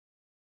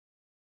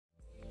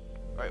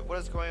Alright, what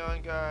is going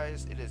on,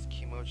 guys? It is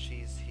Chemo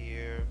Cheese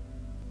here.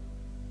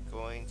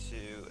 Going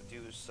to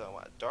do some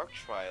dark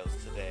trials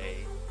today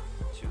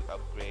to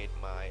upgrade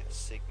my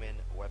Sigmund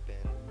weapon.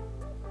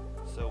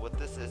 So what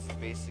this is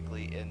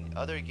basically, in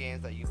other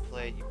games that you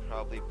played, you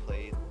probably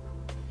played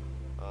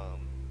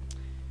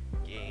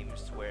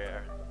games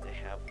where they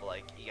have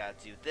like, you gotta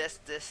do this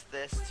to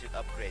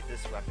upgrade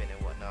this weapon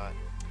and whatnot.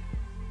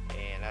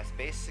 And that's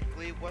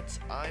basically what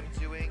I'm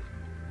doing,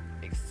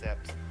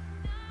 except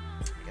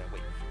you gotta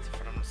wait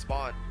for them to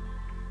spawn.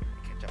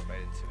 You can't jump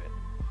right into it.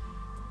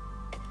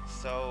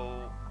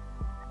 So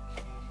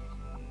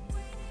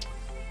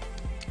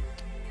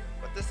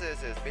what this is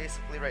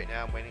basically right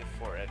now I'm waiting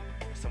for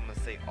someone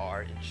to say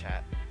R in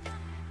chat.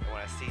 And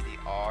when I see the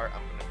R,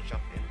 I'm gonna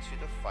jump into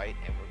the fight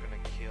and we're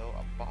gonna kill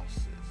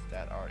bosses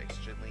that are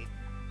extremely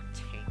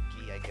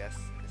tanky, I guess,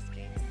 in this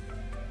game.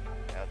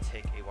 That'll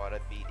take a while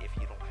to beat if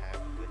you don't have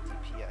good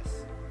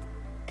DPS.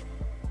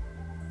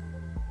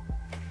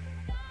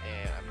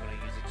 And I'm gonna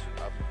use it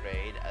to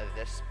upgrade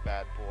this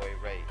bad boy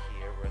right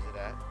here. Where's it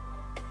at?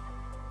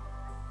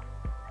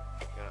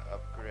 I'm gonna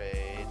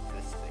upgrade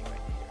this thing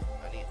right here.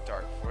 I need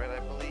dark for it, I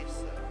believe,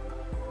 so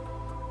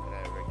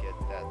whenever I get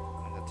that,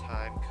 when the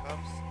time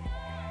comes,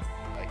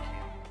 I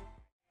can.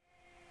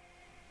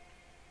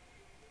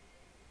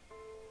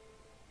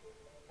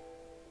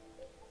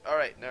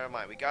 Alright, never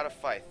mind. We gotta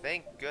fight.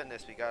 Thank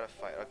goodness we gotta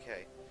fight.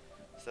 Okay.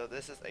 So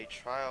this is a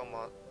trial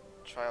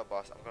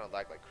boss. I'm gonna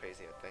lag like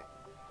crazy, I think.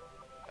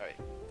 Alright.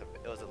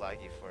 It was a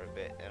laggy for a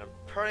bit. And I'm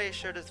pretty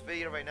sure this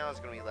video right now is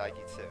gonna be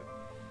laggy too.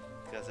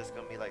 Because there's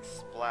gonna be like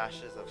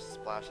splashes of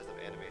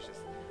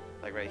animations.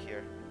 Like right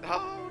here.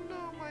 Oh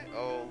no,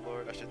 oh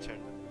lord. I should turn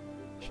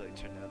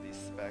down these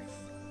specs.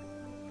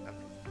 I'm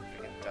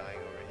freaking dying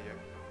over here.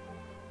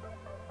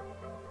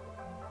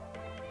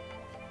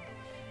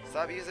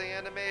 Stop using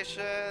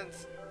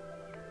animations!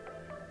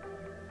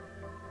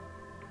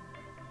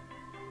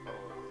 Oh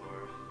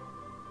lord.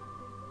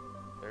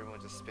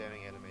 Everyone's just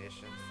spamming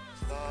animations.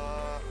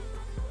 Stop!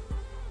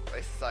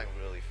 This is dying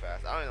really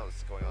fast. I don't know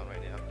what's going on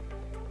right now.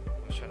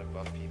 I'm just trying to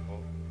buff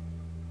people.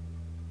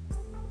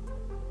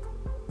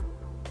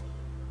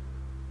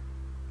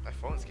 My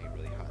phone's getting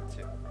really hot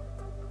too.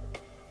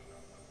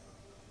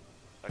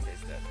 Okay,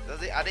 it's dead.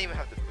 I didn't even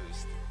have to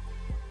boost.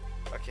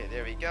 Okay,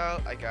 there we go.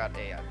 I got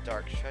a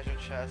dark treasure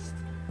chest.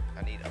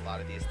 I need a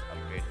lot of these to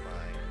upgrade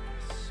my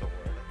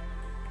sword.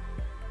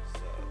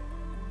 So,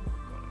 I'm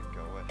gonna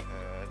go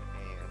ahead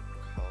and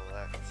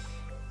collect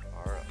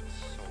our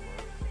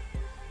sword.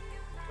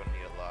 Gonna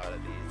need a lot of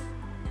these.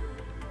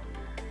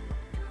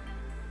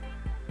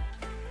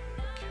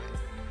 Okay,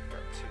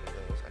 got 2 of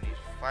those. I need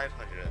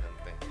 500 of them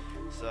things.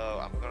 So,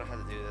 I'm gonna have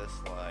to do this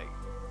like,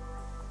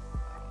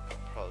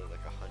 probably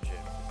like 150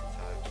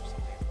 times or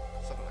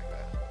something like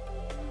that.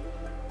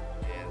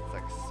 And it's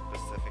like a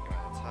specific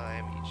amount of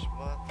time each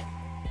month.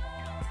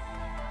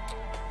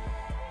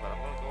 But I'm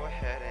gonna go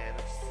ahead and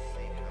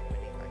see how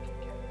many I can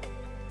get.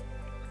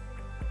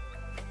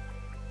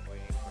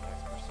 Waiting for the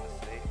next person to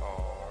say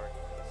R.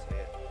 Say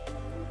it.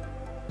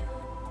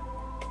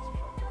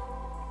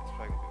 It's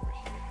probably gonna be over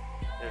here.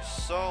 There's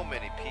so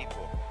many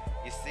people.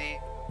 You see,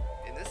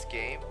 in this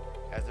game,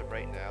 as of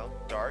right now,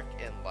 dark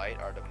and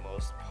light are the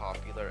most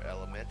popular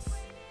elements.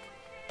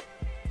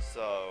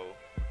 So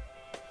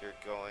you're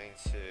going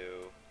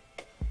to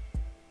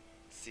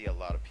see a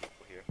lot of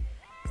people here.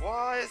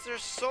 Why is there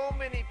so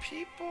many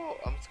people?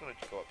 I'm just gonna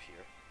go up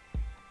here.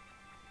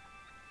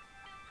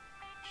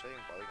 Should I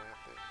even bother going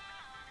up there?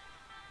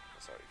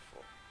 It's already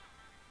full.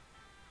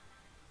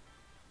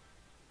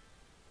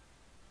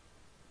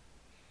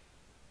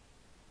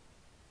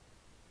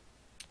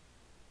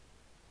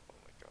 Oh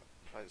my god.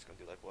 I'm probably just gonna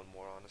do like 1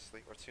 more,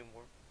 honestly, or 2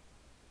 more.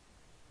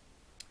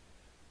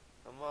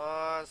 Come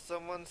on,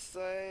 someone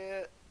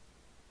say it.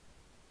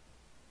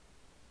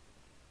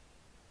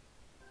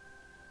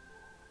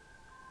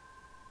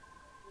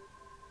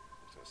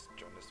 Just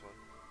join this one.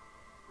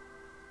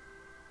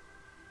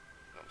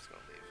 No, I'm just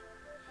gonna leave.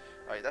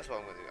 Alright, that's what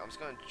I'm gonna do. I'm just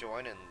gonna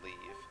join and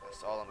leave.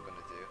 That's all I'm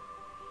gonna do.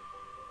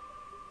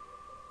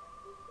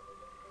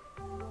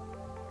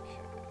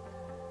 Okay.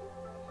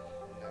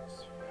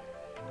 Next one.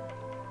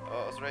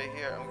 Oh, it's right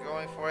here. I'm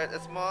going for it.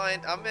 It's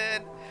mine. I'm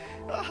in.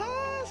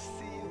 Aha!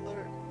 See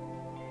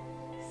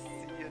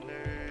you,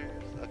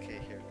 nerds. Okay,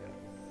 here we go.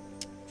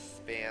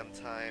 Spam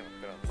time.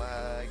 I'm gonna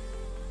lag.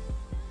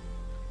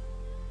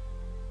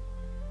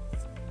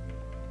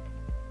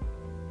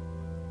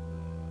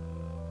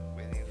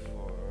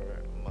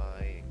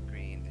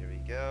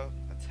 Go.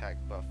 Attack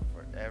buff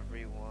for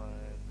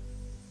everyone.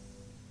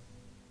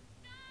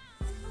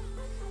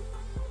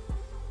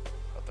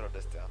 I'll throw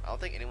this down. I don't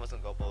think anyone's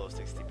gonna go below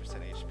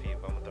 60% HP,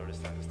 but I'm gonna throw this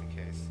down just in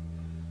case.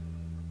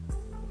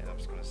 And I'm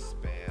just gonna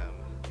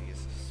spam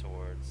these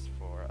swords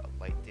for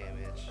light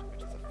damage,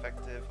 which is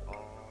effective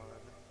on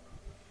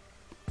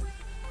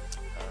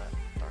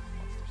dark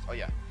monsters. Oh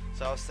yeah.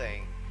 So I was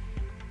saying,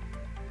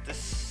 this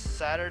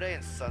Saturday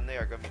and Sunday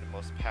are gonna be the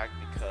most packed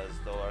because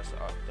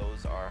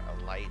those are a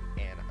light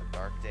and a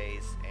dark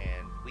days,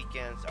 and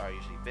weekends are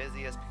usually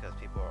busiest because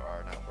people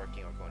are not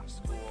working or going to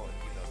school,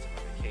 even though it's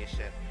summer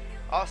vacation.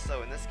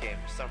 Also, in this game,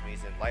 for some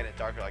reason, light and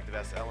dark are like the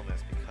best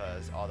elements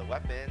because all the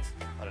weapons,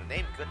 all the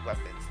named good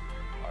weapons,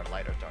 are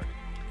light or dark.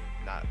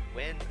 Not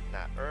wind,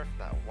 not earth,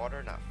 not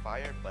water, not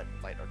fire, but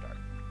light or dark.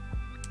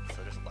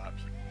 So there's a lot of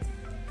people.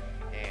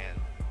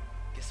 And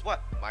guess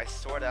what? My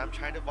sword that I'm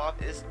trying to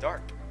evolve is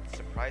dark.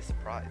 Surprise,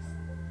 surprise.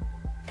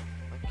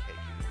 Okay,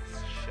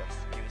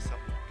 give me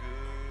something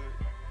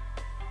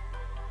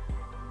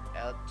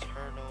good.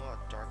 Eternal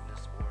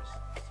darkness or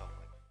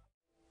something.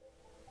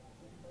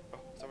 Oh,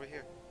 it's over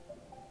here.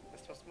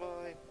 This one's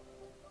mine.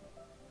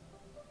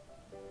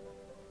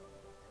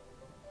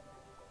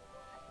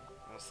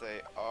 I'm gonna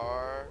say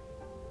R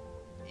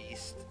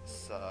east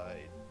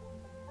side.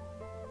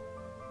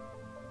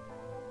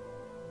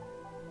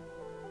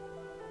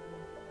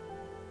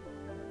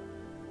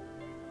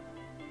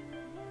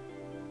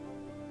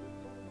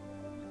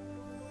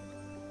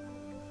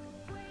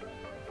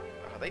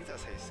 I think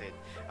that's how you say it.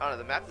 I don't know,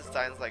 the map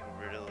design is like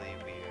really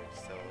weird,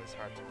 so it's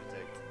hard to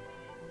predict.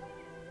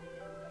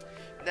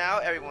 Now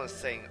everyone's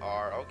saying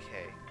R,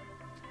 okay.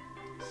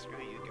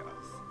 Screw you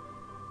guys.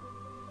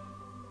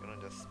 I'm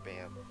gonna just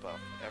spam buff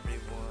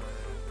everyone.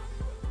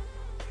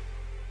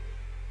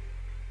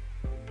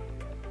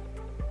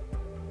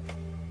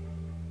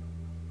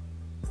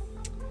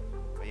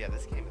 But yeah,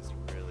 this game is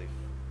really,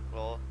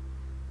 well,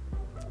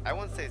 I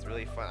wouldn't say it's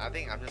really fun. I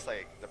think I'm just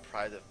like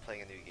deprived of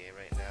playing a new game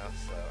right now,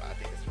 so I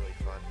think it's really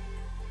fun.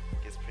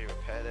 It gets pretty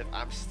repetitive.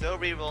 I'm still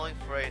re-rolling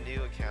for a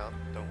new account,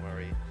 don't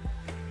worry.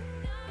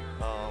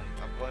 I'm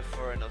going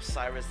for an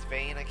Osiris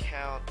Vein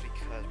account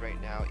because right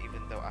now,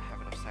 even though I have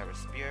an Osiris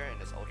Spear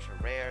and it's ultra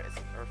rare, it's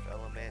an earth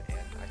element and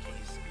I can't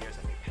use spears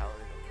as a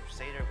paladin or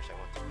crusader, which I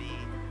want to be,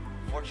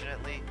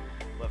 fortunately.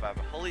 But if I have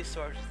a Holy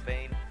Sword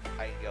Vein,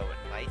 I can go with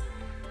Knight,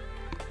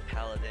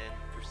 Paladin,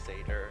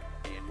 Crusader,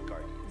 and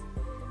Guardian.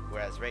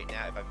 Whereas right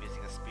now, if I'm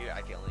using a spear,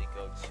 I can only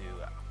go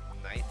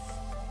to Knights,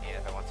 and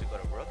if I want to go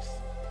to Rooks,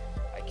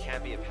 I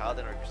can be a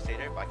Paladin or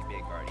Crusader, but I can be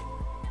a Guardian,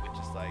 which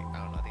is like,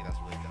 I don't know, I think that's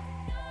really dumb.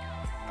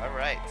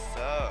 Alright,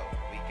 so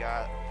we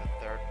got the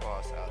third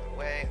boss out of the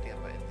way. I think I'm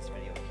going to end this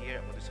video here.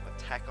 I'm going to do some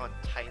Attack on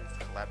Titans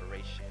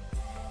collaboration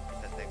in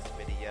the next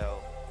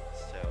video,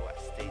 so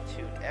stay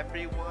tuned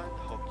everyone.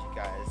 Hope you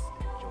guys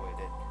enjoyed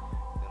it.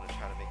 I'm going to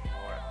try to make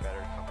more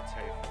better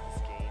commentary for this